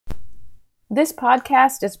This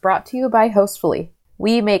podcast is brought to you by Hostfully.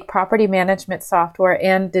 We make property management software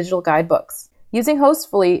and digital guidebooks. Using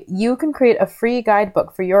Hostfully, you can create a free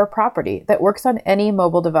guidebook for your property that works on any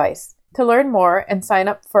mobile device. To learn more and sign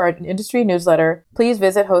up for our industry newsletter, please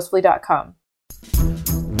visit hostfully.com.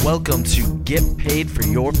 Welcome to Get Paid for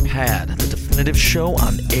Your Pad, the definitive show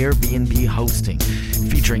on Airbnb hosting,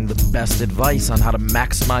 featuring the best advice on how to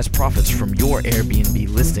maximize profits from your Airbnb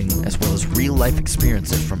listing, as well as real-life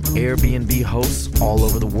experiences from Airbnb hosts all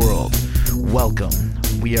over the world. Welcome.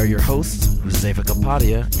 We are your hosts, Josefa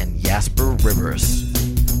Kapadia and Jasper Rivers.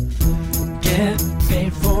 Get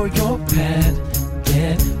paid for your pad.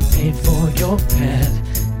 Get paid for your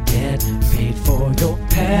pad. Get paid for your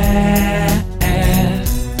pad.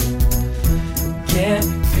 Get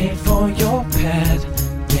paid for your pad.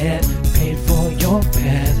 Get paid for your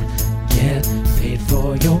pad. Get paid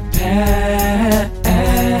for your pad.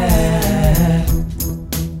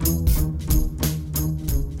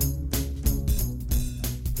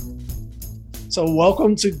 So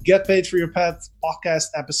welcome to Get Paid for Your Pad podcast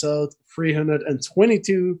episode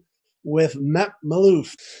 322 with Matt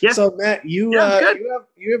Maloof. Yeah. So Matt, you have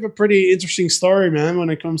a pretty interesting story, man, when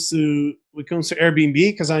it comes to Airbnb,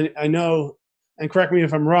 because I know, and correct me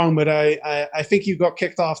if I'm wrong, but I think you got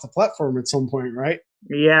kicked off the platform at some point, right?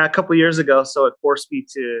 Yeah, a couple of years ago. So it forced me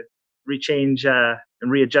to rechange and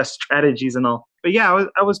readjust strategies and all. But yeah,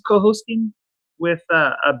 I was co-hosting with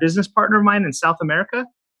a business partner of mine in South America.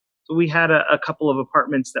 So we had a couple of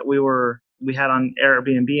apartments that we had on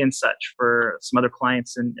Airbnb and such for some other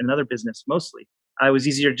clients and another business mostly. It was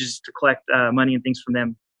easier just to collect money and things from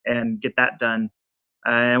them and get that done.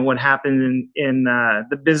 And what happened in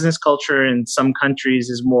the business culture in some countries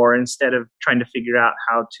is more, instead of trying to figure out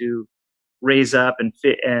how to raise up and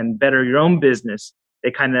fit and better your own business, they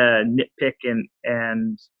kind of nitpick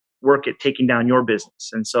and work at taking down your business.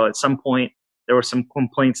 And so at some point, there were some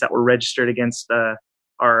complaints that were registered against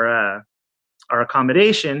our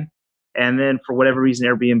accommodation. And then for whatever reason,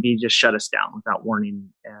 Airbnb just shut us down without warning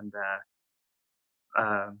and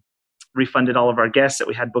refunded all of our guests that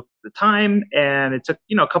we had booked at the time. And it took,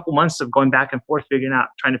 a couple months of going back and forth,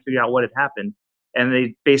 trying to figure out what had happened. And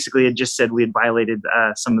they basically had just said we had violated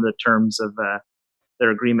some of the terms of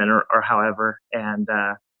their agreement or however. And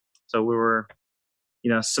so we were,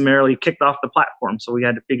 summarily kicked off the platform. So we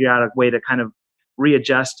had to figure out a way to kind of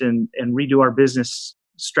readjust and redo our business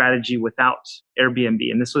strategy without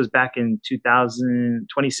Airbnb. And this was back in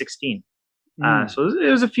 2016. So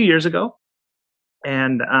it was a few years ago.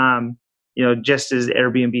 And, just as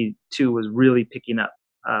Airbnb 2 was really picking up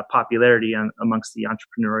popularity amongst the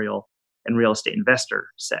entrepreneurial and real estate investor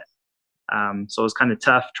set. So it was kind of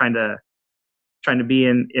tough trying to be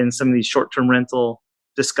in some of these short-term rental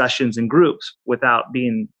discussions and groups without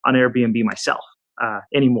being on Airbnb myself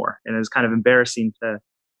anymore. And it was kind of embarrassing to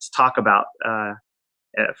talk about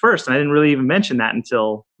at first. And I didn't really even mention that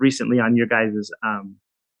until recently on your guys'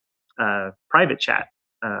 private chat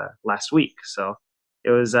last week. So it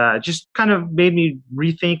was just kind of made me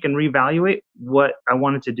rethink and reevaluate what I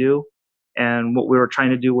wanted to do and what we were trying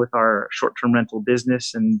to do with our short-term rental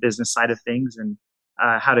business and business side of things, and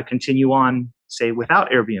how to continue on, say, without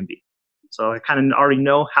Airbnb. So I kind of already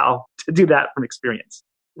know how to do that from experience.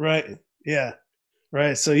 Right. Yeah.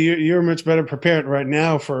 Right. So you're much better prepared right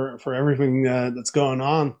now for everything that's going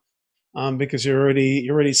on, because you're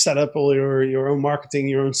already set up all your own marketing,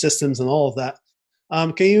 your own systems, and all of that.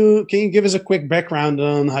 Can you give us a quick background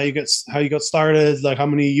on how you got started, like how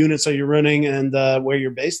many units are you running, and where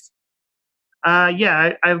you're based? I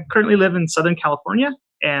currently live in Southern California,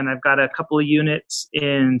 and I've got a couple of units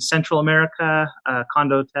in Central America, a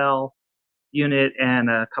condo hotel unit, and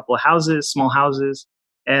a couple of houses, small houses,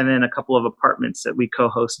 and then a couple of apartments that we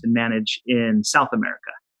co-host and manage in South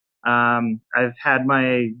America. I've had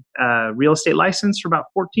my real estate license for about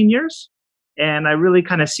 14 years. And I really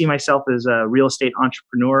kind of see myself as a real estate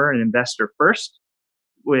entrepreneur and investor first,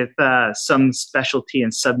 with some specialty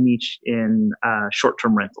and sub-niche in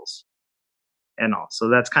short-term rentals and all. So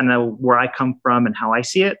that's kind of where I come from and how I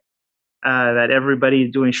see it, that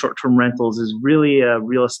everybody doing short-term rentals is really a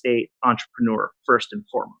real estate entrepreneur first and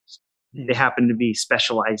foremost. Mm-hmm. They happen to be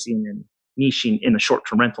specializing and niching in the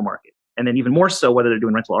short-term rental market. And then even more so, whether they're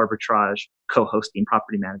doing rental arbitrage, co-hosting,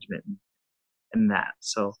 property management, and that.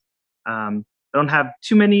 So I don't have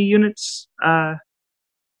too many units by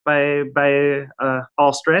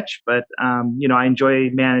all stretch, but I enjoy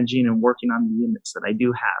managing and working on the units that I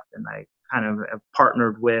do have, and I kind of have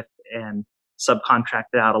partnered with and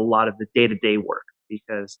subcontracted out a lot of the day-to-day work,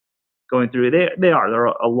 because going through there are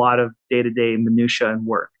a lot of day-to-day minutia and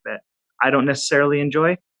work that I don't necessarily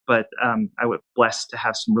enjoy, but I was blessed to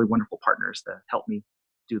have some really wonderful partners that helped me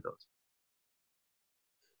do those.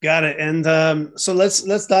 Got it. And so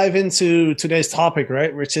let's dive into today's topic,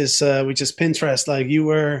 right? Which is Pinterest. Like you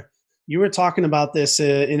were talking about this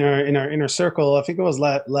in our inner circle. I think it was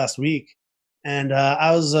last week, and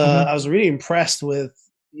I was really impressed with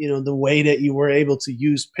the way that you were able to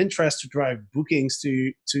use Pinterest to drive bookings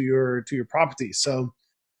to your property. So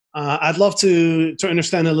I'd love to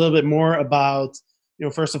understand a little bit more about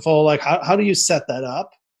first of all, like how do you set that up,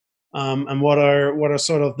 and what are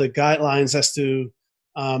sort of the guidelines as to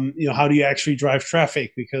how do you actually drive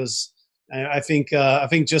traffic? Because I think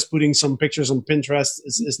just putting some pictures on Pinterest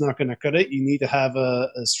is not going to cut it. You need to have a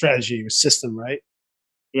strategy or system, right?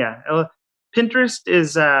 Yeah, Pinterest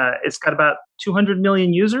is it's got about 200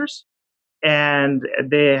 million users, and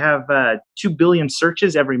they have 2 billion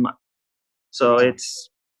searches every month. So it's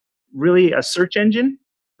really a search engine,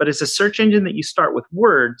 but it's a search engine that you start with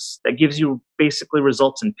words that gives you basically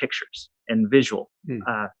results in pictures and visual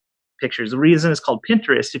pictures. The reason it's called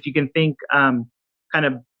Pinterest, if you can think kind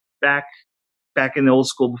of back in the old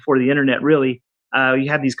school before the internet, really, you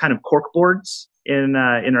had these kind of cork boards in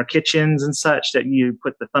our kitchens and such that you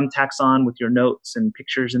put the thumbtacks on with your notes and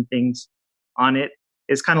pictures and things on it.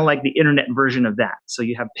 It's kind of like the internet version of that. So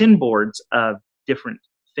you have pin boards of different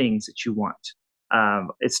things that you want.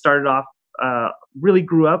 It started off, really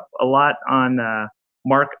grew up a lot on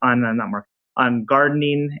on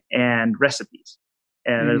gardening and recipes.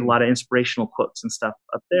 And there's a lot of inspirational quotes and stuff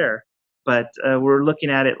up there. But we're looking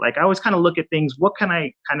at it like I always kind of look at things, what can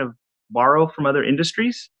I kind of borrow from other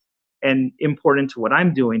industries and import into what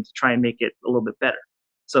I'm doing to try and make it a little bit better.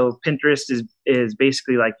 So Pinterest is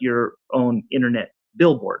basically like your own internet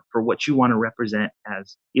billboard for what you want to represent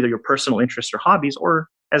as either your personal interests or hobbies, or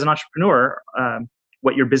as an entrepreneur,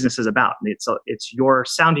 what your business is about. And it's your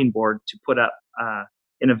sounding board to put up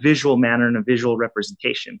in a visual manner and a visual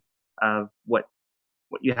representation of what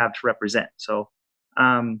you have to represent. So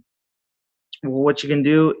what you can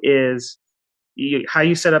do is how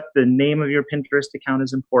you set up the name of your Pinterest account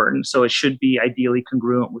is important. So it should be ideally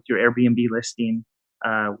congruent with your Airbnb listing,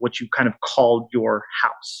 what you kind of called your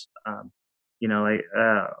house.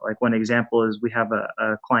 Like one example is we have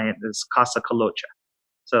a client that's Casa Colocha.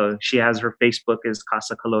 So she has her Facebook as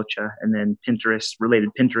Casa Colocha, and then related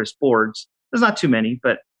Pinterest boards. There's not too many,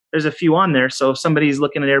 but there's a few on there. So if somebody's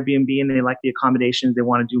looking at Airbnb and they like the accommodations, they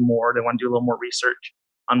want to do more, they want to do a little more research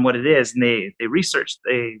on what it is, and they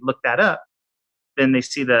look that up, then they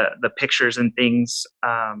see the pictures and things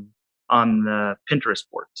on the Pinterest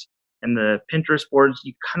boards. And the Pinterest boards,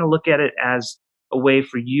 you kind of look at it as a way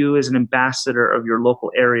for you as an ambassador of your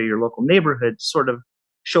local area, your local neighborhood, to sort of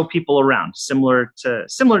show people around, similar to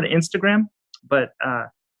Instagram, but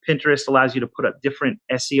Pinterest allows you to put up different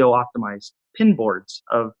SEO optimized pin boards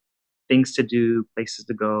of things to do, places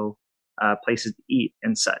to go, places to eat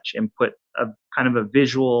and such, and put a kind of a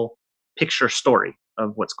visual picture story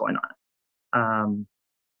of what's going on.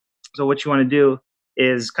 So what you want to do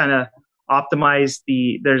is kind of optimize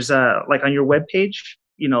there's like on your web page,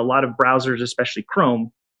 a lot of browsers, especially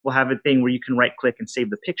Chrome, will have a thing where you can right click and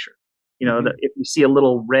save the picture. If you see a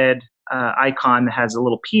little red icon that has a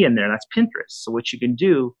little P in there, that's Pinterest. So what you can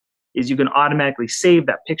do is you can automatically save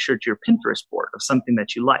that picture to your Pinterest board of something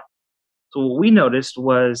that you like. So what we noticed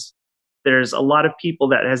was there's a lot of people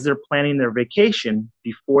that as they're planning their vacation,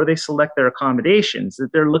 before they select their accommodations,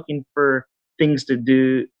 that they're looking for things to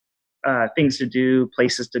do,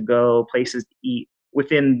 places to go, places to eat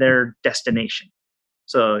within their destination.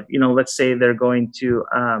 So, let's say they're going to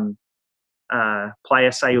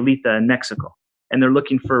Playa Sayulita in Mexico, and they're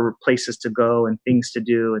looking for places to go and things to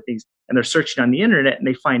do and they're searching on the internet, and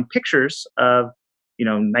they find pictures of,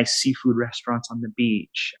 nice seafood restaurants on the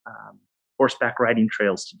beach, horseback riding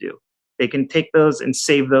trails to do. They can take those and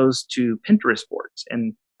save those to Pinterest boards.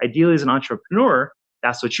 And ideally, as an entrepreneur,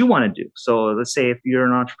 that's what you want to do. So let's say if you're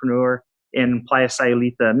an entrepreneur in Playa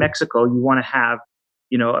Sayulita, Mexico, you want to have,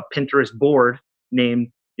 a Pinterest board named,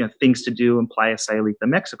 things to do in Playa Sayulita,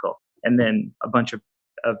 Mexico. And then a bunch of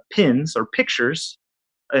pins or pictures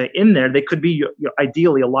in there. They could be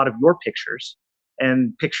ideally a lot of your pictures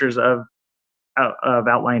and pictures of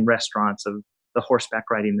outlying restaurants, of the horseback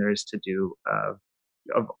riding there is to do,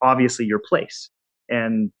 of obviously your place.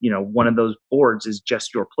 And, one of those boards is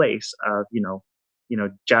just your place of,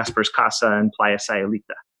 Jasper's Casa and Playa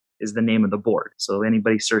Sayulita is the name of the board. So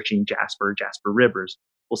anybody searching Jasper Rivers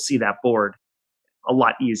will see that board a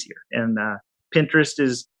lot easier. And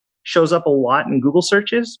Pinterest shows up a lot in Google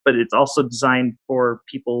searches, but it's also designed for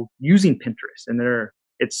people using Pinterest. And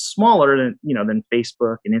it's smaller than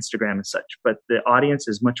Facebook and Instagram and such, but the audience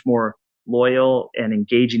is much more loyal, and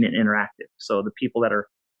engaging and interactive. So the people that are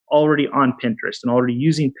already on Pinterest and already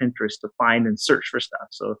using Pinterest to find and search for stuff.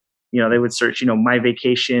 So, they would search, my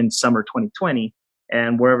vacation summer 2020,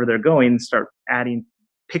 and wherever they're going, start adding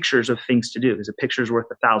pictures of things to do, because a picture is worth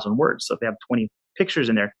 1,000 words. So if they have 20 pictures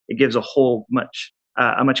in there, it gives a much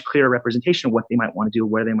clearer representation of what they might want to do,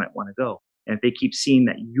 where they might want to go. And if they keep seeing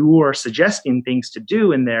that you are suggesting things to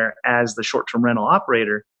do in there as the short-term rental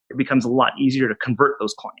operator, it becomes a lot easier to convert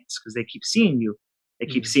those clients, because they keep seeing you. They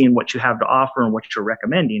keep seeing what you have to offer and what you're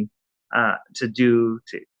recommending to do,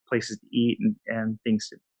 to places to eat and things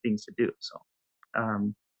to do. So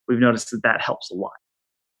we've noticed that helps a lot.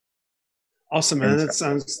 Awesome, man. That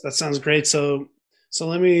sounds great. So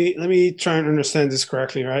let me try and understand this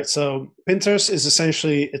correctly, right? So Pinterest is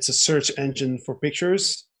essentially, it's a search engine for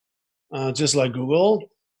pictures, just like Google.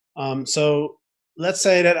 So let's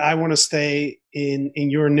say that I want to stay in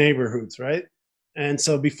your neighborhood, right? And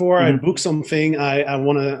so before I book something, I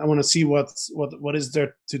want to see what is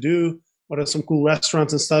there to do, what are some cool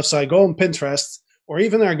restaurants and stuff. So I go on Pinterest, or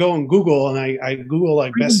even I go on Google and I Google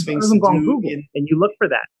like best things to do, and you look for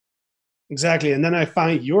that. Exactly, and then I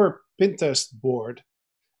find your Pinterest board,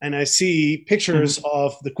 and I see pictures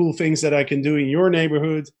of the cool things that I can do in your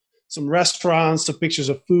neighborhood, some restaurants, some pictures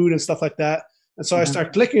of food and stuff like that. And so I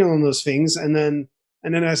start clicking on those things, and then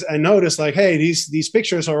I notice like, hey, these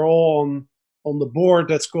pictures are all on the board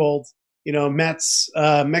that's called, Matt's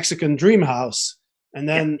Mexican Dream House. And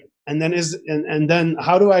then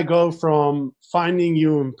how do I go from finding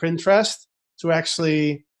you on Pinterest to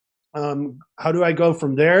actually how do I go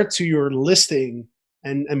from there to your listing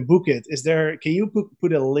and book it? Can you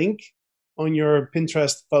put a link on your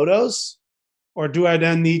Pinterest photos, or do I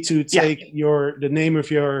then need to take the name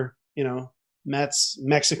of your, Matt's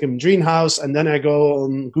Mexican Dream House, and then I go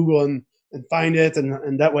on Google and find it,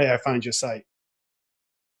 and that way I find your site?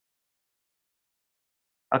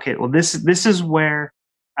 Okay, well, this is where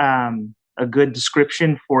a good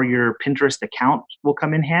description for your Pinterest account will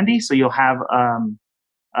come in handy. So you'll have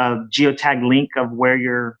a geotag link of where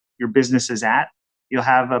your business is at. You'll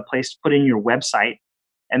have a place to put in your website,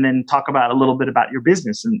 and then talk about a little bit about your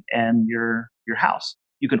business and your house.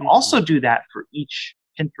 You can also do that for each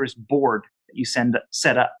Pinterest board that you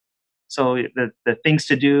set up. So the things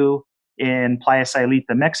to do in Playa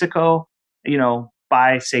Sayulita, Mexico,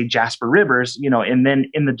 by say Jasper Rivers, and then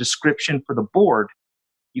in the description for the board,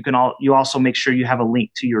 you also make sure you have a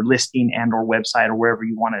link to your listing and or website or wherever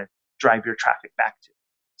you want to drive your traffic back to.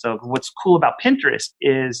 So what's cool about Pinterest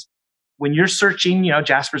is when you're searching,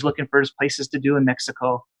 Jasper's looking for his places to do in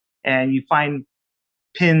Mexico, and you find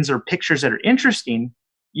pins or pictures that are interesting,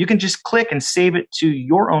 you can just click and save it to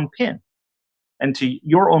your own pin and to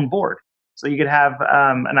your own board. So you could have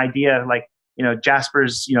an idea like,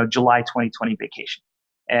 Jasper's, July 2020 vacation,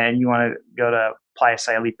 and you want to go to Playa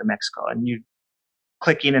Sayulita, Mexico, and you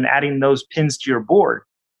clicking and adding those pins to your board,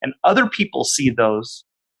 and other people see those,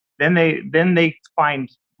 then they find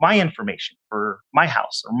my information for my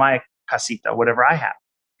house or my casita, whatever I have,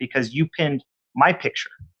 because you pinned my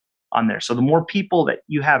picture on there. So the more people that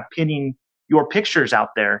you have pinning your pictures out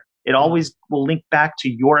there, it always will link back to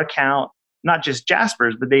your account, not just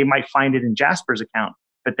Jasper's, but they might find it in Jasper's account,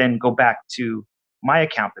 but then go back to my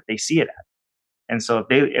account that they see it at. And so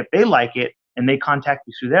if they like it and they contact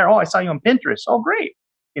you through there, oh, I saw you on Pinterest. Oh, great.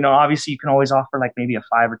 Obviously you can always offer like maybe a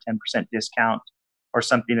 5 or 10% discount or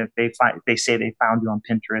something if they say they found you on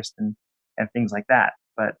Pinterest and things like that.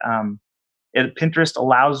 But Pinterest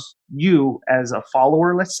allows you as a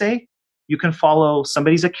follower, let's say, you can follow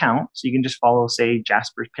somebody's account. So you can just follow, say,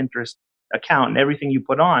 Jasper's Pinterest account and everything you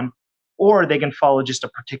put on, or they can follow just a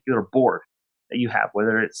particular board that you have,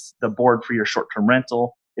 whether it's the board for your short-term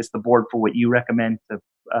rental, it's the board for what you recommend to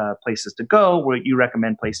places to go, what you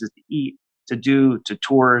recommend places to eat, to do, to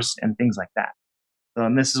tours and things like that. So,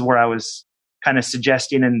 and this is where I was kind of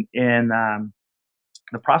suggesting in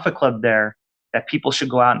the Profit Club there that people should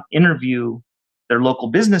go out and interview their local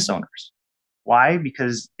business owners. Why?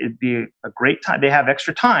 Because it'd be a great time. They have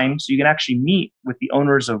extra time, so you can actually meet with the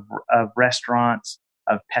owners of restaurants,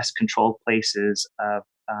 of pest control places, of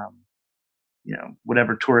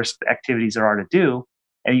whatever tourist activities there are to do.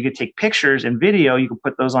 And you could take pictures and video. You can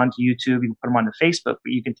put those onto YouTube. You can put them onto Facebook.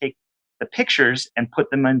 But you can take the pictures and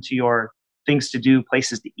put them into your things to do,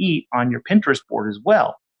 places to eat on your Pinterest board as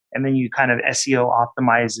well. And then you kind of SEO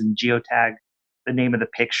optimize and geotag the name of the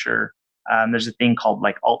picture. There's a thing called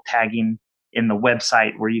like alt tagging in the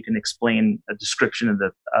website where you can explain a description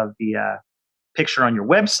of the picture on your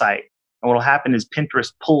website. And what will happen is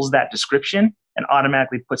Pinterest pulls that description and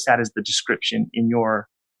automatically puts that as the description in your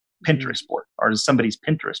Pinterest board or somebody's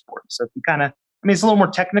Pinterest board. So if you kind of I mean, it's a little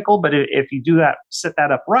more technical, but if you do that, set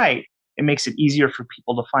that up right, it makes it easier for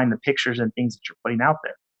people to find the pictures and things that you're putting out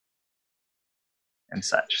there and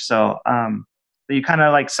such. So, you kind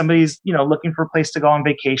of like somebody's, looking for a place to go on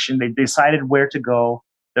vacation. They decided where to go.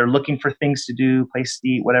 They're looking for things to do, place to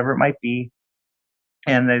eat, whatever it might be.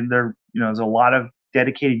 And they're there's a lot of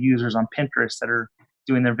dedicated users on Pinterest that are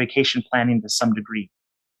doing their vacation planning to some degree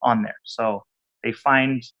on there. So they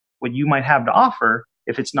find what you might have to offer.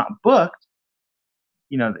 If it's not booked,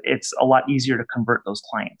 it's a lot easier to convert those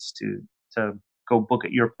clients to go book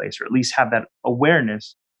at your place, or at least have that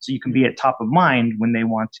awareness so you can be at top of mind when they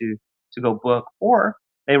want to go book, or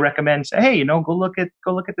they recommend, say, hey, go look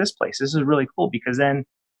at this place. This is really cool, because then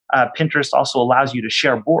Pinterest also allows you to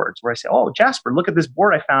share boards where I say, oh, Jasper, look at this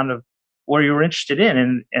board I found of where you were interested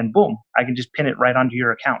in, and boom, I can just pin it right onto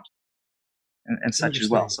your account and such as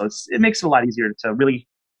well. So it makes it a lot easier to really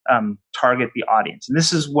target the audience. And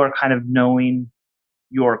this is where kind of knowing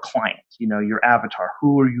your client, your avatar,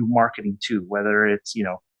 who are you marketing to, whether it's,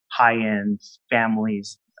 high-end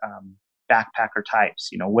families, backpacker types,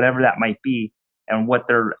 whatever that might be, and what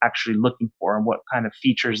they're actually looking for and what kind of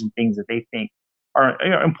features and things that they think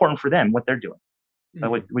are important for them, what they're doing. Mm-hmm. So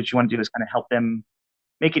what you want to do is kind of help them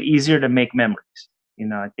make it easier to make memories.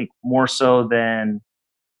 I think more so than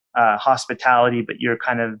hospitality, but you're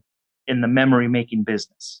kind of in the memory making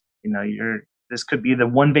business. This could be the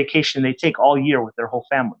one vacation they take all year with their whole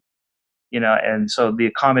family, and so the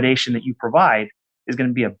accommodation that you provide is going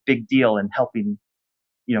to be a big deal in helping,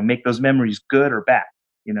 make those memories good or bad,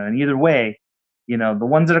 and either way, the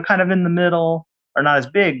ones that are kind of in the middle are not as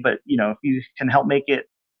big, but, if you can help make it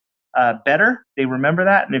better, they remember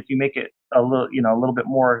that. And if you make it a little bit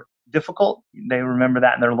more difficult, they remember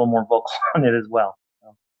that and they're a little more vocal on it as well.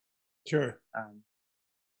 So, sure.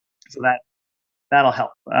 So that'll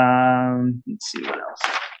help. Let's see what else.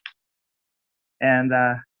 And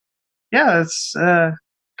that's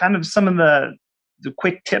kind of some of the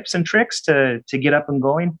quick tips and tricks to get up and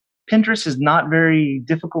going. Pinterest is not very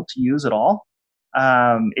difficult to use at all.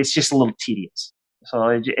 It's just a little tedious. So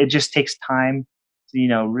it just takes time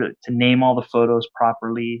to, really, to name all the photos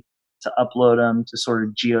properly, to upload them, to sort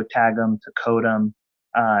of geotag them, to code them,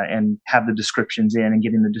 and have the descriptions in and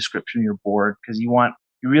getting the description of your board, because you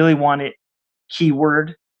really want it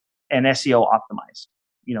keyword and SEO optimized.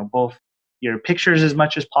 Both your pictures as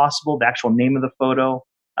much as possible, the actual name of the photo.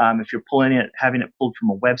 If you're pulling it, having it pulled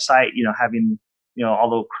from a website, having, all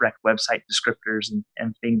the correct website descriptors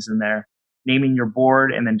and things in there, naming your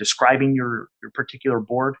board and then describing your particular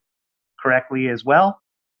board correctly as well.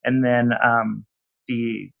 And then,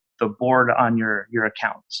 the board on your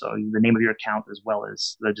account. So the name of your account, as well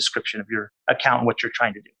as the description of your account and what you're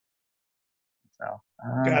trying to do. So,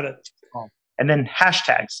 got it. And then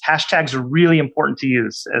hashtags. Hashtags are really important to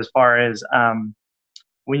use as far as,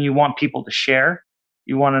 when you want people to share.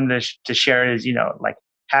 You want them to share it as, like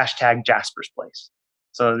hashtag Jasper's Place.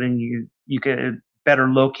 So then you could better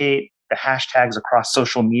locate the hashtags across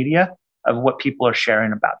social media of what people are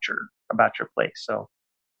sharing about your place. So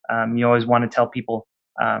you always want to tell people,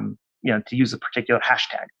 to use a particular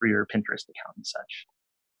hashtag for your Pinterest account and such.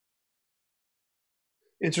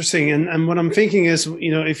 Interesting. And what I'm thinking is,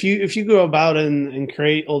 if you go about and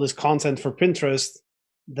create all this content for Pinterest,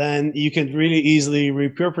 then you can really easily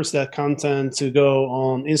repurpose that content to go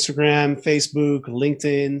on Instagram, Facebook,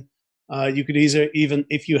 LinkedIn. You could even,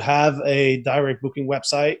 if you have a direct booking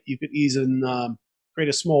website, you could even create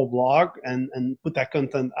a small blog and put that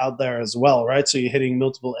content out there as well, right? So you're hitting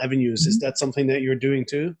multiple avenues. Mm-hmm. Is that something that you're doing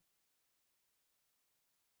too?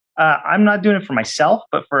 I'm not doing it for myself,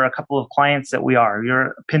 but for a couple of clients that we are.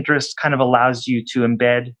 Your Pinterest kind of allows you to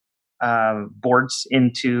embed boards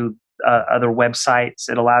into other websites.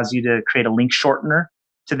 It allows you to create a link shortener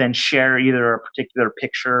to then share either a particular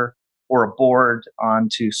picture or a board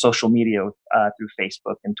onto social media through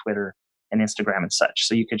Facebook and Twitter and Instagram and such.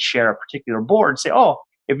 So you could share a particular board, say, oh,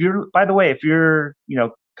 if you're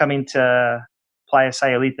coming to Playa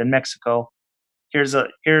Sayulita in Mexico, here's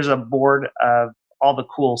a board of all the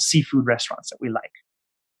cool seafood restaurants that we like.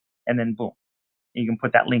 And then boom, you can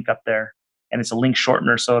put that link up there. And it's a link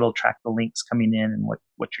shortener, so it'll track the links coming in and what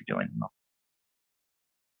you're doing.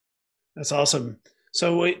 That's awesome.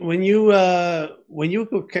 So when you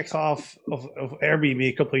kicked off of Airbnb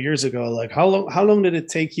a couple of years ago, like how long did it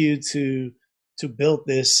take you to build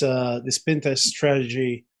this Pinterest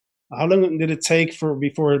strategy? How long did it take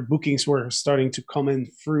before bookings were starting to come in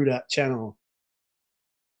through that channel?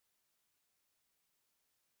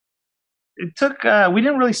 It took. We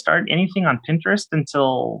didn't really start anything on Pinterest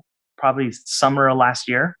until probably summer of last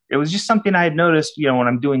year. It was just something I had noticed, when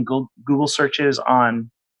I'm doing Google searches on,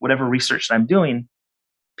 whatever research that I'm doing,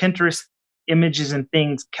 Pinterest images and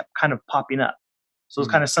things kept kind of popping up. So it's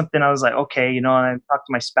kind of something I was like, okay, and I talked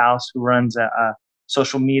to my spouse who runs a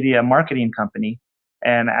social media marketing company,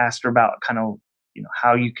 and I asked her about kind of,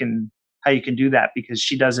 how you can do that, because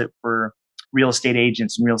she does it for real estate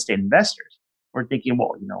agents and real estate investors. We're thinking,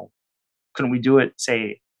 well, couldn't we do it,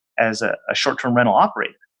 say, as a short-term rental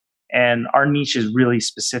operator? And our niche is really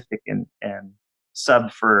specific and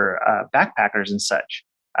sub for backpackers and such.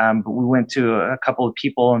 But we went to a couple of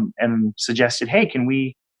people and suggested, hey, can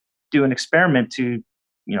we do an experiment to,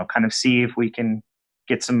 kind of see if we can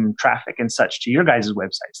get some traffic and such to your guys'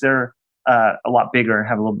 websites? They're a lot bigger and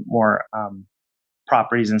have a little bit more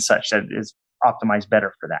properties and such that is optimized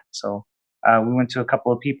better for that. So we went to a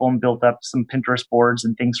couple of people and built up some Pinterest boards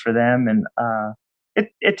and things for them. And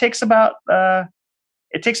it takes about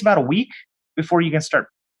a week before you can start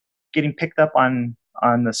getting picked up on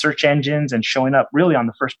the search engines and showing up really on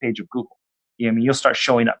the first page of Google. You'll start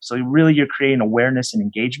showing up. So really you're creating awareness and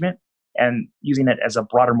engagement and using it as a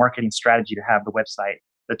broader marketing strategy to have the website,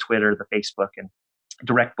 the Twitter, the Facebook, and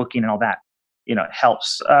direct booking and all that. It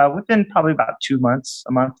helps within probably about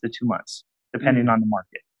a month to 2 months, depending on the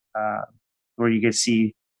market, where you get to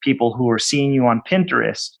see people who are seeing you on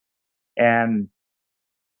Pinterest and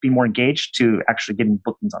be more engaged to actually getting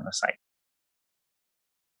bookings on the site.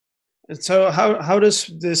 And so how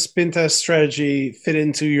does this Pinterest strategy fit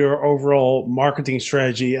into your overall marketing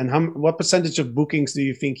strategy? And what percentage of bookings do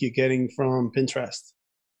you think you're getting from Pinterest?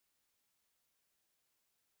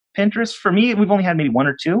 Pinterest, for me, we've only had maybe one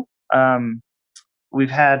or two. We've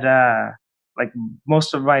had like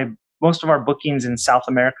most of our bookings in South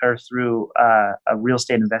America are through a real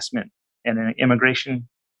estate investment and an immigration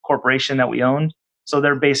corporation that we owned. So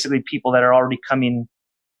they're basically people that are already coming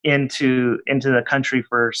into the country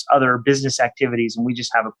for other business activities, and we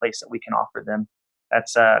just have a place that we can offer them.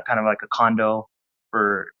 That's kind of like a condo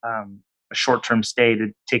for a short-term stay to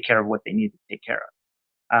take care of what they need to take care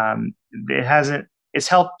of. It's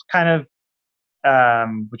helped kind of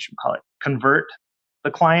convert the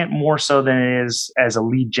client more so than it is as a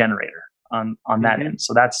lead generator on that end.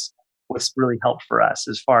 So that's what's really helped for us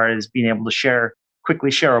as far as being able to quickly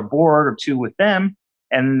share a board or two with them,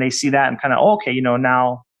 and they see that and kind of, okay,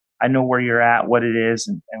 now I know where you're at, what it is,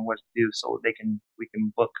 and what to do, so we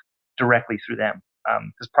can book directly through them.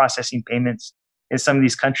 Because processing payments in some of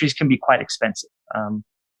these countries can be quite expensive.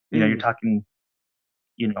 You're talking,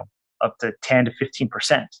 up to 10 to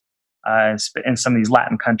 15% in some of these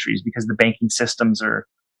Latin countries, because the banking systems are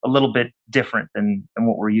a little bit different than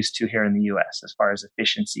what we're used to here in the U.S. as far as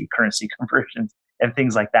efficiency, currency conversions, and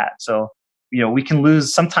things like that. So, we can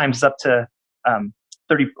lose sometimes up to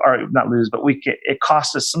 30, or not lose, but it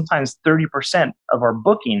costs us sometimes 30% of our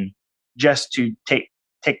booking just to take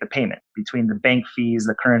the payment between the bank fees,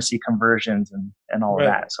 the currency conversions, and all of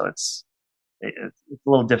that. So it's a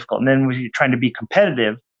little difficult. And then when you're trying to be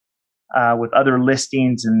competitive with other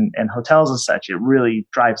listings and hotels and such, it really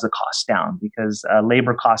drives the cost down, because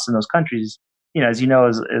labor costs in those countries, as you know,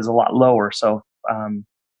 is a lot lower. So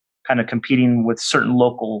kind of competing with certain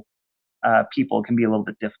local people can be a little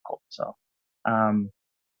bit difficult. So,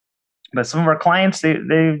 but some of our clients, they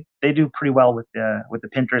do pretty well with the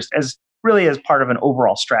Pinterest as part of an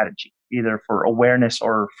overall strategy, either for awareness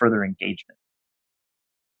or further engagement.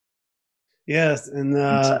 Yes, and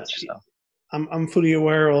I'm fully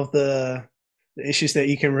aware of the issues that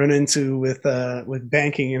you can run into with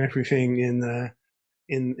banking and everything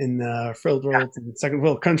in third world and second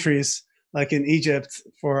world countries, like in Egypt.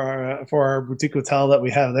 For our boutique hotel that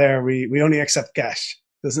we have there, we only accept cash.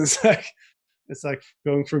 It's like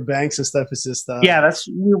going through banks and stuff. It's just that's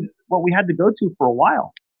what we had to go to for a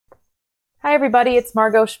while. Hi everybody, it's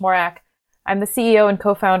Margot Schmorak. I'm the CEO and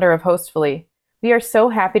co-founder of Hostfully. We are so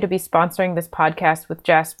happy to be sponsoring this podcast with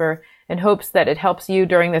Jasper in hopes that it helps you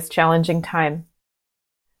during this challenging time.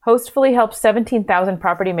 Hostfully helps 17,000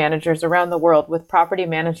 property managers around the world with property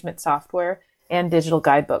management software and digital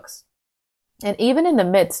guidebooks. And even in the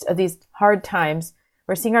midst of these hard times,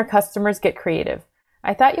 we're seeing our customers get creative.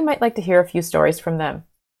 I thought you might like to hear a few stories from them.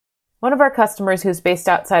 One of our customers, who's based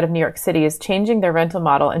outside of New York City, is changing their rental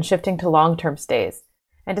model and shifting to long-term stays.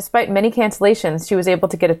 And despite many cancellations, she was able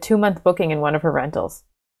to get a 2-month booking in one of her rentals.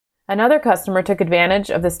 Another customer took advantage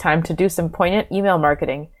of this time to do some poignant email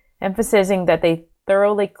marketing, emphasizing that they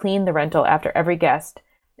thoroughly clean the rental after every guest,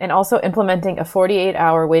 and also implementing a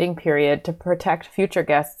 48-hour waiting period to protect future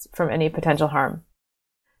guests from any potential harm.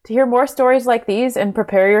 To hear more stories like these and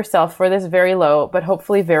prepare yourself for this very low, but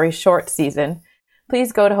hopefully very short season,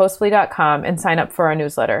 please go to hostfully.com and sign up for our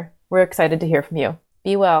newsletter. We're excited to hear from you.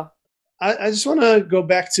 Be well. I just want to go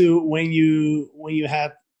back to when you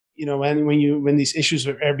had when these issues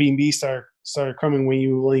with Airbnb started coming, when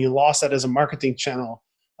you lost that as a marketing channel,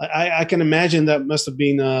 I can imagine that must have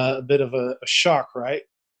been a bit of a shock, right?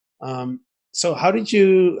 So how did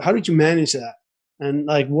you manage that? And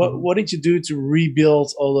like, what did you do to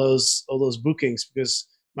rebuild all those bookings? Because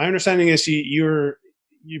my understanding is you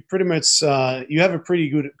pretty much you have a pretty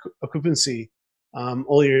good occupancy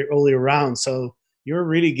all year round. So you're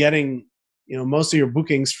really getting most of your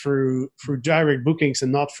bookings through direct bookings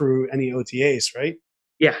and not through any OTAs, right?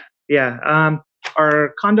 Yeah.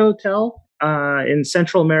 Our condo hotel in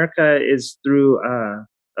Central America is through a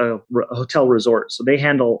hotel resort, so they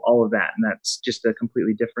handle all of that, and that's just a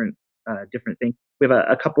completely different thing. We have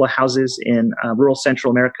a couple of houses in rural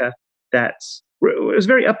Central America it was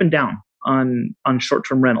very up and down on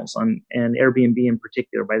short-term rentals, and Airbnb in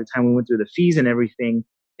particular. By the time we went through the fees and everything,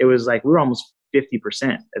 it was like we were almost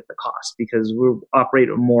 50% at the cost, because we operate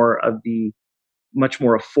more of the much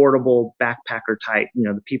more affordable backpacker type,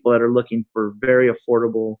 the people that are looking for very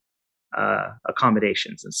affordable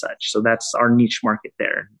accommodations and such. So that's our niche market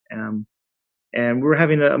there. And we were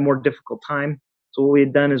having a more difficult time. So what we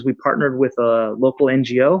had done is we partnered with a local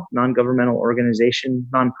NGO, non-governmental organization,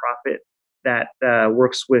 nonprofit, that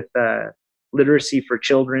works with literacy for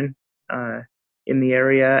children in the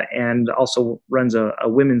area, and also runs a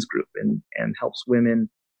women's group and helps women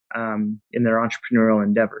in their entrepreneurial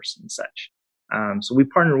endeavors and such. So we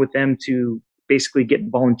partnered with them to basically get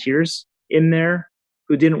volunteers in there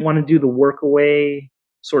who didn't want to do the work away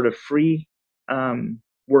sort of free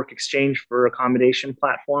work exchange for accommodation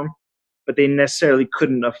platform, but they necessarily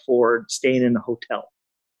couldn't afford staying in a hotel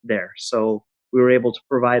there. So we were able to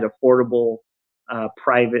provide affordable,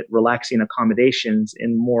 private, relaxing accommodations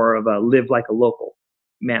in more of a live like a local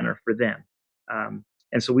manner for them.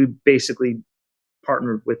 And so we basically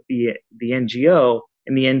partnered with the NGO,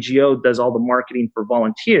 and the NGO does all the marketing for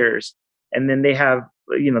volunteers. And then they have,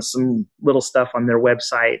 some little stuff on their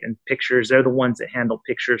website and pictures. They're the ones that handle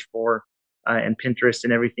pictures for, and Pinterest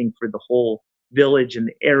and everything for the whole village and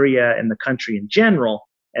the area and the country in general.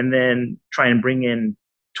 And then try and bring in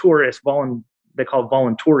tourists, they call it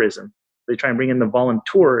voluntourism. They try and bring in the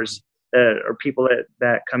volunteers, or people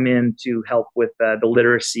that come in to help with the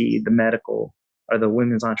literacy, the medical, or the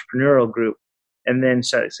women's entrepreneurial group. And then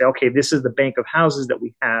say, okay, this is the bank of houses that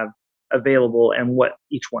we have available and what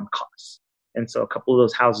each one costs. And so a couple of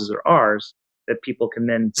those houses are ours that people can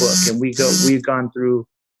then book. And we've gone through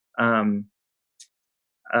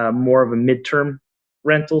more of a midterm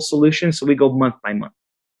rental solution. So we go month by month,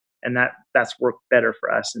 and that's worked better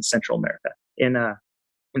for us in Central America. In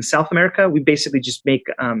South America, we basically just make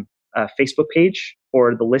a Facebook page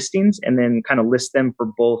for the listings, and then kind of list them for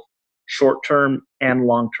both short-term and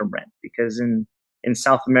long-term rent. Because in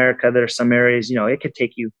South America, there are some areas, it could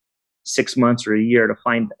take you 6 months or a year to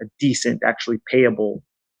find a decent, actually payable,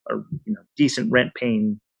 or decent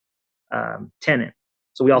rent-paying tenant.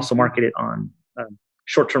 So we also market it on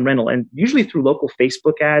short-term rental, and usually through local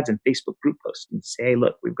Facebook ads and Facebook group posts, and say, hey,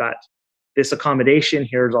 look, we've got this accommodation.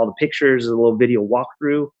 Here's all the pictures, a little video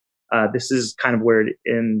walkthrough. This is kind of where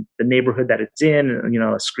in the neighborhood that it's in,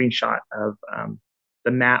 a screenshot of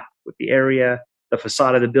the map with the area, the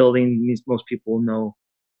facade of the building. Most people will know,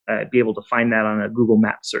 be able to find that on a Google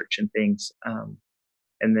map search and things.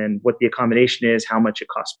 And then what the accommodation is, how much it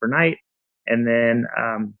costs per night. And then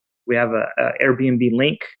we have a Airbnb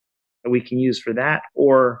link that we can use for that,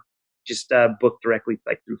 or just book directly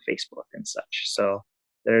like through Facebook and such. So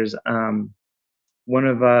there's one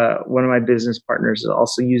of my business partners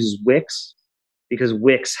also uses Wix, because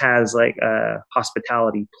Wix has like a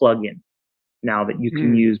hospitality plugin now that you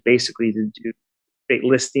can use basically to do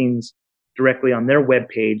listings directly on their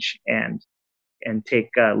webpage and take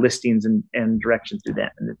listings and directions through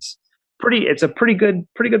that. And it's a pretty good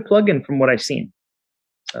plugin from what I've seen.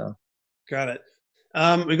 So got it.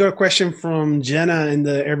 We got a question from Jenna in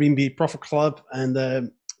the Airbnb Profit Club,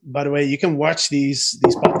 and by the way, you can watch these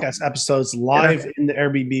podcast episodes live in the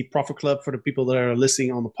Airbnb Profit Club for the people that are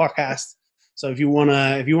listening on the podcast. So if you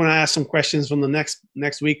wanna ask some questions from the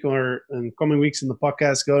next week or in coming weeks in the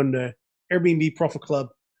podcast, go in the Airbnb Profit Club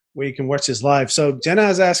where you can watch this live. So Jenna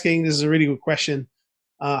is asking, this is a really good question.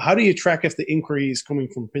 How do you track if the inquiry is coming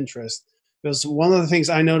from Pinterest? Because one of the things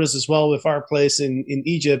I noticed as well with our place in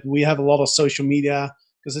Egypt, we have a lot of social media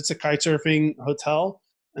because it's a kitesurfing hotel.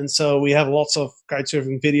 And so we have lots of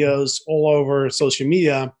kitesurfing videos all over social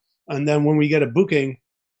media. And then when we get a booking,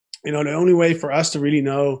 the only way for us to really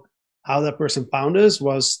know how that person found us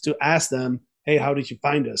was to ask them, hey, how did you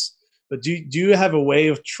find us? But do you have a way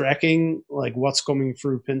of tracking like what's coming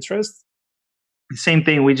through Pinterest? Same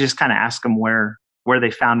thing. We just kind of ask them where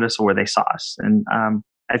they found us or where they saw us. And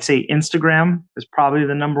I'd say Instagram is probably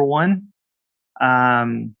the number one.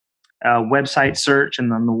 Website search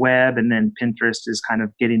and on the web, and then Pinterest is kind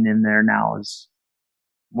of getting in there now as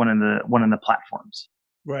one of the platforms.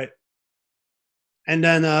 Right. And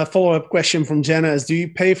then a follow-up question from Jenna is, do you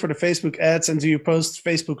pay for the Facebook ads, and do you post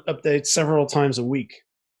Facebook updates several times a week?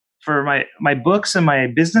 For my books and my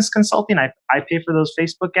business consulting, I pay for those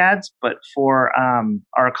Facebook ads, but for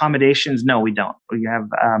our accommodations, no, we don't. We have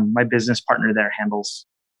my business partner there handles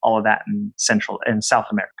all of that in Central and South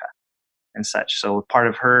America and such. So part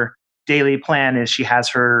of her daily plan is she has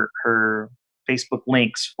her Facebook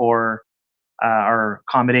links for our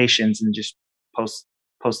accommodations and just post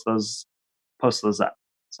those up.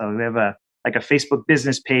 So we have a Facebook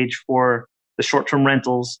business page for the short-term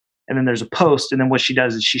rentals, and then there's a post, and then what she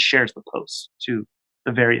does is she shares the posts to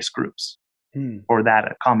the various groups for that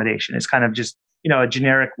accommodation. It's kind of just, a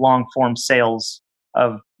generic long-form sales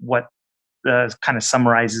of what kind of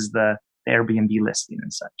summarizes the Airbnb listing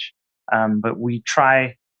and such. But we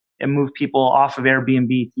try and move people off of Airbnb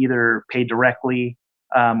to either pay directly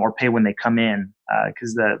or pay when they come in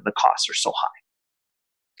because the costs are so high.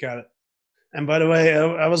 Got it. And by the way,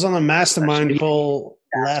 I was on a mastermind call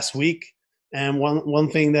last week, and one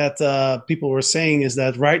thing that people were saying is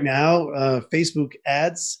that right now Facebook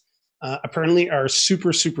ads apparently are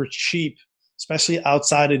super, super cheap, especially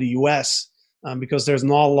outside of the US, because there's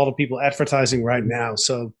not a lot of people advertising right now.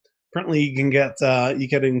 So apparently you can get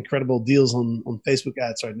incredible deals on Facebook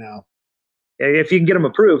ads right now. If you can get them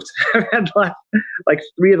approved. I've had like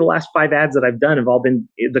 3 of the last 5 ads that I've done have all been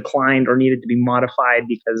declined or needed to be modified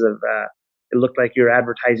because of it looked like you're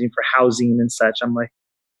advertising for housing and such. I'm like,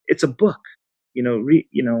 it's a book,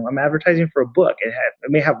 I'm advertising for a book. It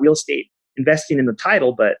may have real estate investing in the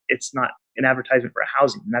title, but it's not an advertisement for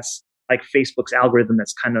housing. And that's like Facebook's algorithm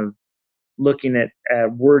that's kind of looking at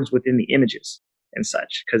words within the images and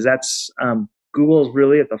such, because that's Google is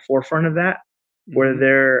really at the forefront of that, where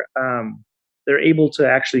they're able to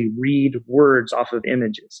actually read words off of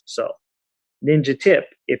images. So ninja tip,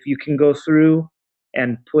 if you can go through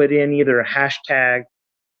and put in either a hashtag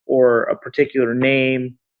or a particular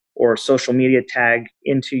name or a social media tag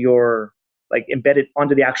into your, like, embed it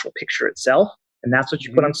onto the actual picture itself, and that's what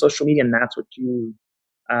you put on social media, and that's what you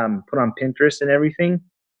put on Pinterest and everything,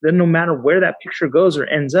 then no matter where that picture goes or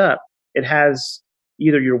ends up, it has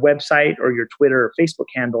either your website or your Twitter or Facebook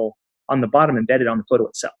handle on the bottom embedded on the photo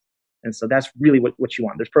itself. And so that's really what you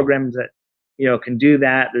want. There's programs that can do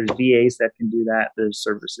that. There's VAs that can do that. There's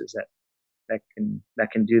services that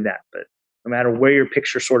can do that. But no matter where your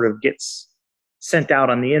picture sort of gets sent out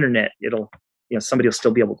on the internet, it'll somebody will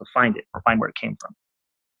still be able to find it, find where it came from.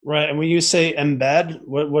 Right. And when you say embed,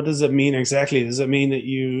 what does it mean exactly? Does it mean that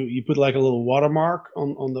you put like a little watermark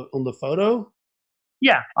on the photo?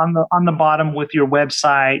 Yeah, on the bottom with your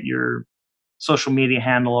website, your social media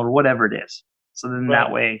handle, or whatever it is. So then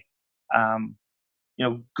that way,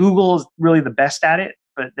 Google is really the best at it,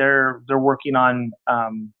 but they're working on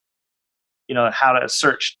how to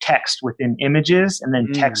search text within images and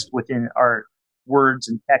then text within our words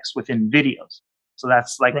and text within videos. So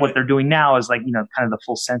that's like what they're doing now is like, kind of the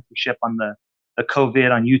full censorship on the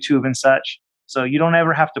COVID on YouTube and such. So you don't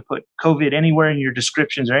ever have to put COVID anywhere in your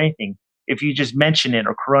descriptions or anything. If you just mention it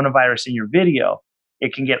or coronavirus in your video,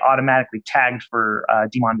 it can get automatically tagged for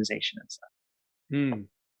demonetization and stuff.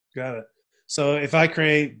 Got it. So if I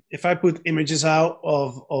put images out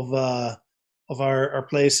of our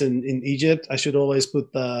place in Egypt, I should always put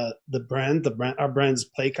our brand is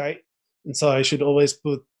Playkite. And so I should always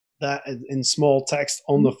put that in small text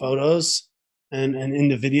on the photos and in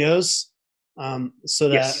the videos. So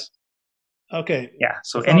that, yes. Okay. Yeah.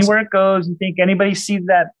 So anywhere it goes, you think anybody sees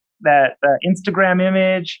that Instagram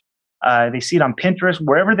image, they see it on Pinterest,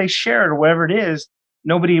 wherever they share it or wherever it is,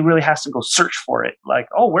 nobody really has to go search for it. Like,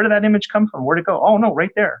 oh, where did that image come from? Where'd it go? Oh no,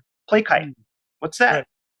 right there. Playkite. What's that?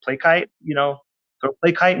 Right. Playkite, throw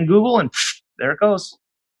Playkite in Google and there it goes.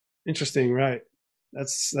 Interesting. Right.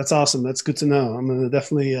 That's awesome. That's good to know. I'm going to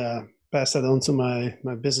definitely pass that on to my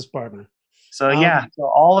business partner. So so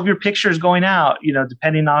all of your pictures going out,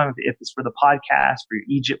 depending on if it's for the podcast, for your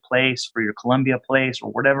Egypt place, for your Colombia place, or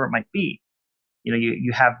whatever it might be,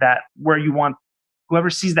 you have that where you want whoever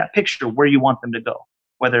sees that picture, where you want them to go,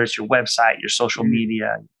 whether it's your website, your social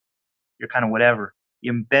media, your kind of whatever.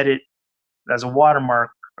 You embed it as a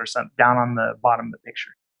watermark or something down on the bottom of the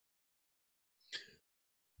picture.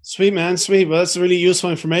 Sweet, man. Sweet. Well, that's really useful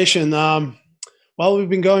information. Well, we've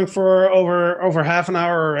been going for over half an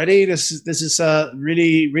hour already. This is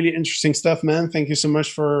really, really interesting stuff, man. Thank you so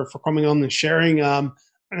much for coming on and sharing. I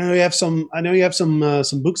know you have some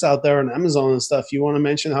books out there on Amazon and stuff. You want to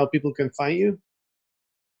mention how people can find you?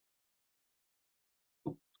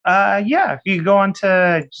 Yeah, if you go onto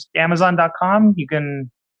just Amazon.com, you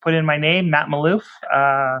can put in my name, Matt Maloof.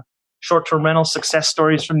 Short-term rental success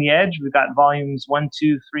stories from the edge. We've got volumes 1,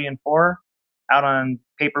 2, 3, and 4 out on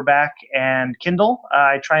paperback and Kindle.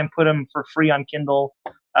 I try and put them for free on Kindle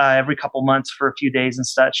every couple months for a few days and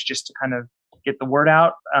such, just to kind of get the word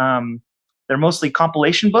out. They're mostly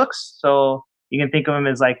compilation books, so you can think of them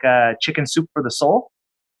as like chicken soup for the soul,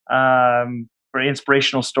 for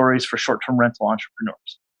inspirational stories for short-term rental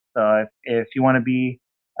entrepreneurs. So if you want to be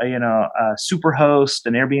a super host,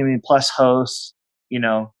 an Airbnb Plus host,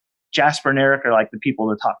 Jasper and Eric are like the people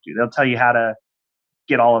to talk to. They'll tell you how to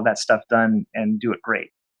get all of that stuff done and do it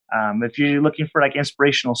great. If you're looking for like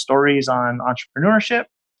inspirational stories on entrepreneurship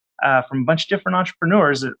from a bunch of different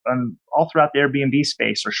entrepreneurs all throughout the Airbnb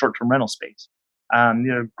space or short-term rental space,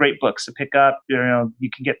 great books to pick up. You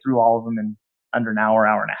can get through all of them in under an hour,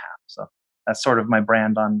 hour and a half. So that's sort of my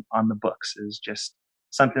brand on the books, is just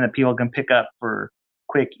something that people can pick up for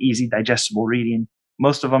quick, easy, digestible reading.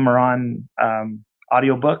 Most of them are on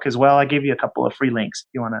audiobook as well. I gave you a couple of free links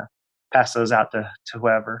if you want to pass those out to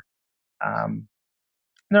whoever.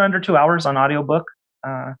 They're under 2 hours on audiobook,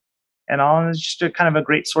 and all. And it's just a kind of a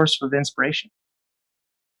great source of inspiration.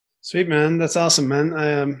 Sweet, man. That's awesome, man.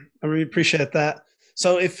 I really appreciate that.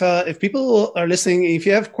 So if people are listening, if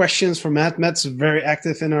you have questions for Matt's very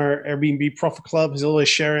active in our Airbnb Profit Club. He's always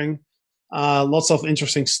sharing lots of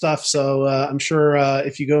interesting stuff. So I'm sure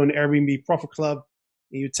if you go in Airbnb Profit Club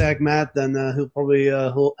and you tag Matt, then he'll probably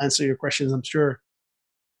he'll answer your questions, I'm sure.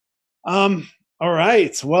 All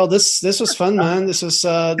right. Well, this was fun, man. This was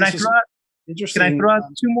interesting. Can I throw out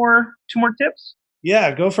two more tips?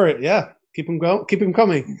 Yeah, go for it. Yeah, keep them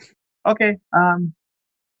coming. Okay.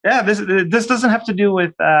 Yeah, this doesn't have to do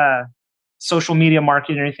with social media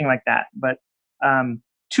marketing or anything like that, but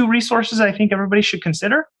two resources I think everybody should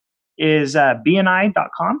consider is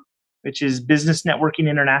BNI.com, which is Business Networking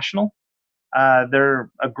International. They're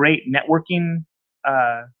a great networking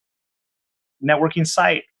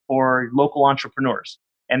site for local entrepreneurs,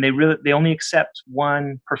 and they only accept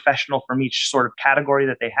one professional from each sort of category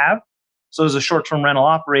that they have. So as a short-term rental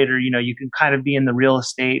operator, you can kind of be in the real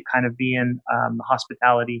estate, kind of be in the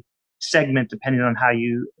hospitality segment, depending on how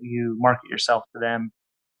you market yourself to them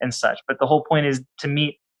and such. But the whole point is to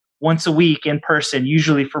meet once a week in person,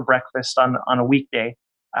 usually for breakfast on a weekday,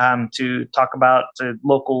 to talk about the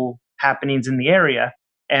local happenings in the area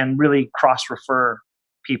and really cross-refer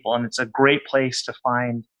people. And it's a great place to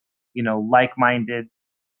find, like-minded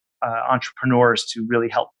entrepreneurs to really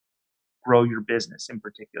help grow your business in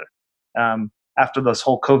particular. After this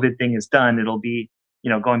whole COVID thing is done, it'll be,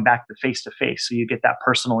 going back to face-to-face. So you get that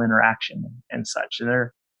personal interaction and such. And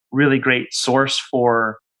they're really great source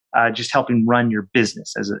for just helping run your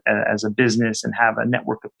business as a business and have a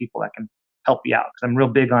network of people that can help you out. Because I'm real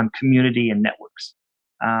big on community and networks.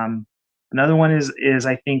 Another one is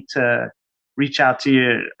I think to reach out to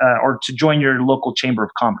you or to join your local chamber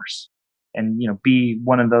of commerce and, be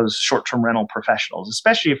one of those short-term rental professionals,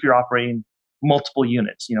 especially if you're operating multiple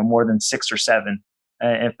units, more than 6 or 7,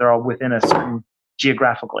 if they're all within a certain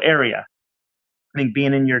geographical area. I think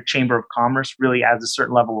being in your chamber of commerce really adds a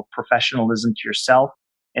certain level of professionalism to yourself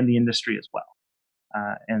and the industry as well,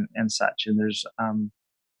 and such. And there's,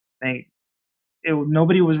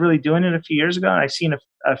 nobody was really doing it a few years ago. And I've seen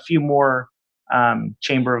a few more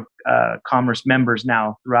chamber of commerce members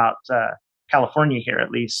now throughout California here,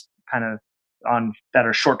 at least, kind of that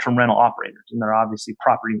are short-term rental operators, and they're obviously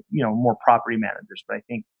more property managers. But I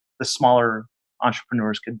think the smaller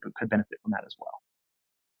entrepreneurs could benefit from that as well.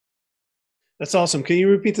 That's awesome. Can you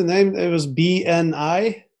repeat the name? It was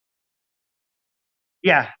BNI.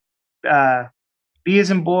 Yeah, B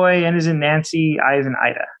as in boy, N as in Nancy, I as in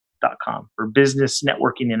Ida.com for Business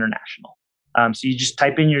Networking International. So you just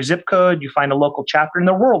type in your zip code, you find a local chapter, and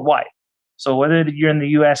they're worldwide. So whether you're in the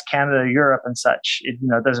U.S., Canada, Europe, and such, it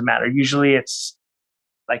doesn't matter. Usually it's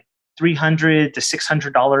like $300 to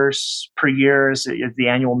 $600 per year is the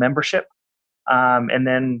annual membership, and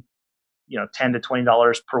then $10 to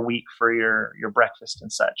 $20 per week for your breakfast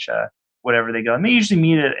and such, whatever they go. And they usually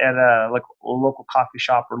meet at a local coffee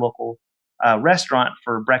shop or local restaurant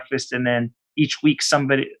for breakfast, and then each week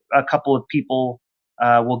a couple of people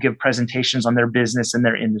will give presentations on their business and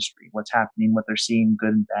their industry, what's happening, what they're seeing,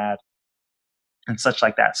 good and bad, and such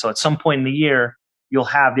like that. So at some point in the year, you'll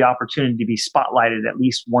have the opportunity to be spotlighted at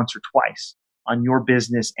least once or twice on your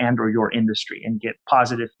business and or your industry and get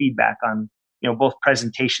positive feedback on, both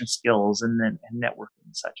presentation skills and networking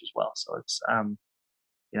and such as well. So it's, I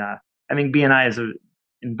think BNI is an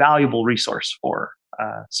invaluable resource for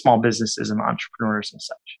small businesses and entrepreneurs and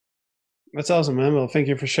such. That's awesome, man. Well, thank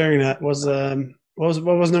you for sharing that. Was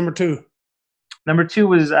What was number 2? Number 2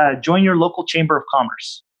 was join your local chamber of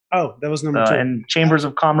commerce. Oh, that was number 2. And chambers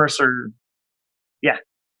of commerce are, yeah.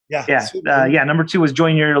 Number 2 was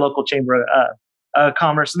join your local chamber of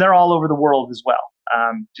commerce, and they're all over the world as well.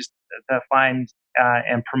 Just to find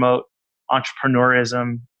and promote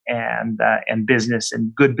entrepreneurism and business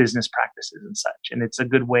and good business practices and such. And it's a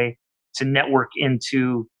good way to network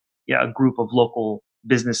into a group of local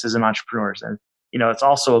businesses and entrepreneurs. And it's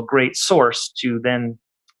also a great source to then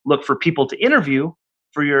look for people to interview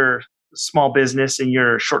for your small business and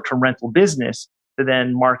your short-term rental business to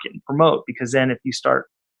then market and promote. Because then if you start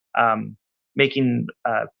making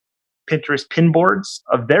Pinterest pin boards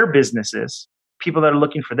of their businesses, people that are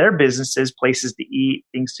looking for their businesses, places to eat,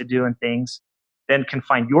 things to do and things, then can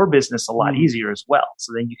find your business a lot easier as well.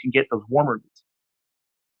 So then you can get those warmer leads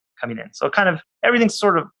coming in. So kind of everything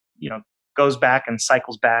sort of, goes back and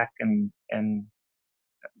cycles back and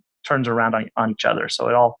turns around on each other.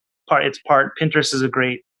 So Pinterest is a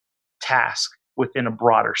great task within a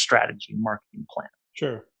broader strategy marketing plan.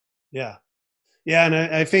 Sure. Yeah. Yeah. And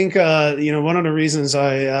I think, one of the reasons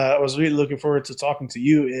I was really looking forward to talking to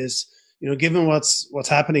you is, given what's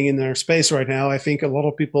happening in their space right now, I think a lot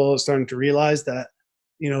of people are starting to realize that,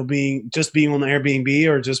 being on Airbnb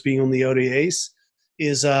or just being on the OTAs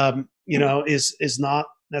is not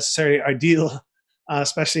necessarily ideal,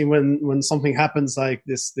 especially when something happens like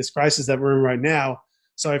this crisis that we're in right now.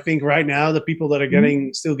 So I think right now the people that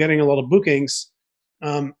are still getting a lot of bookings,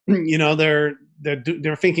 they're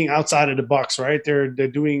thinking outside of the box, right? They're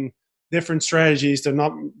doing different strategies. They're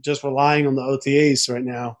not just relying on the OTAs right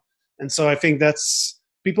now. And so I think this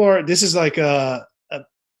is like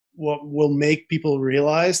what will make people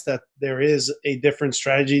realize that there is a different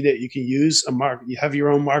strategy that you can use. You have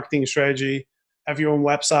your own marketing strategy, have your own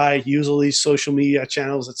website, use all these social media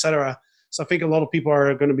channels, etc. So I think a lot of people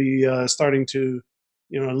are going to be starting to,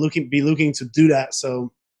 looking to do that.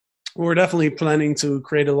 So we're definitely planning to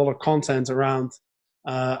create a lot of content around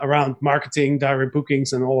marketing, direct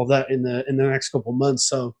bookings, and all of that in the next couple of months.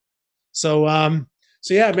 So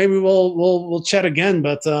yeah, maybe we'll chat again.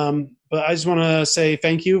 But I just want to say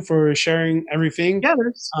thank you for sharing everything. Yeah,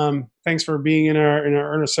 thanks for being in our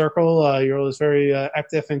inner circle. You're always very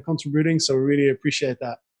active and contributing, so we really appreciate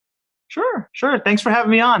that. Sure. Thanks for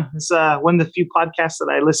having me on. It's one of the few podcasts that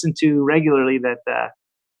I listen to regularly that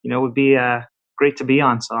would be great to be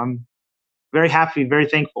on. So I'm very happy, very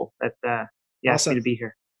thankful that asked me to be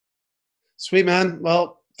here. Sweet, man.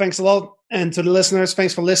 Well, thanks a lot. And to the listeners,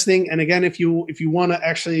 thanks for listening. And again, if you want to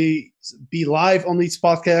actually be live on these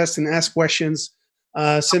podcasts and ask questions,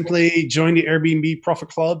 simply join the Airbnb Profit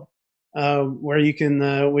Club, where you can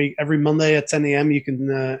every Monday at 10 a.m. you can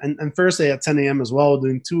and Thursday at 10 a.m. as well. We're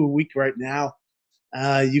doing 2 a week right now.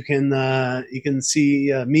 You can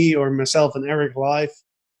see me or myself and Eric live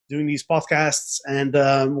doing these podcasts, and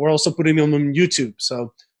we're also putting them on YouTube.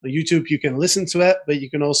 So on YouTube you can listen to it, but you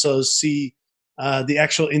can also see the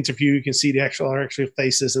actual interview. You can see the actual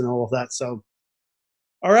faces and all of that. So,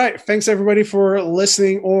 all right. Thanks everybody for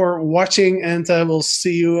listening or watching, and we'll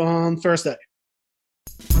see you on Thursday.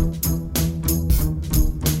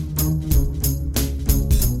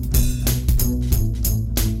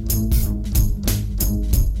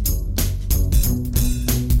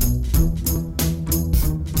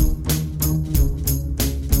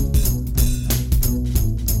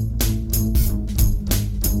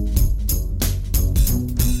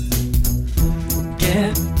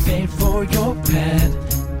 Get paid for your pad.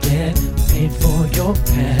 Get paid for your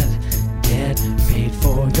pad. Get paid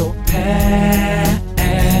for your pad.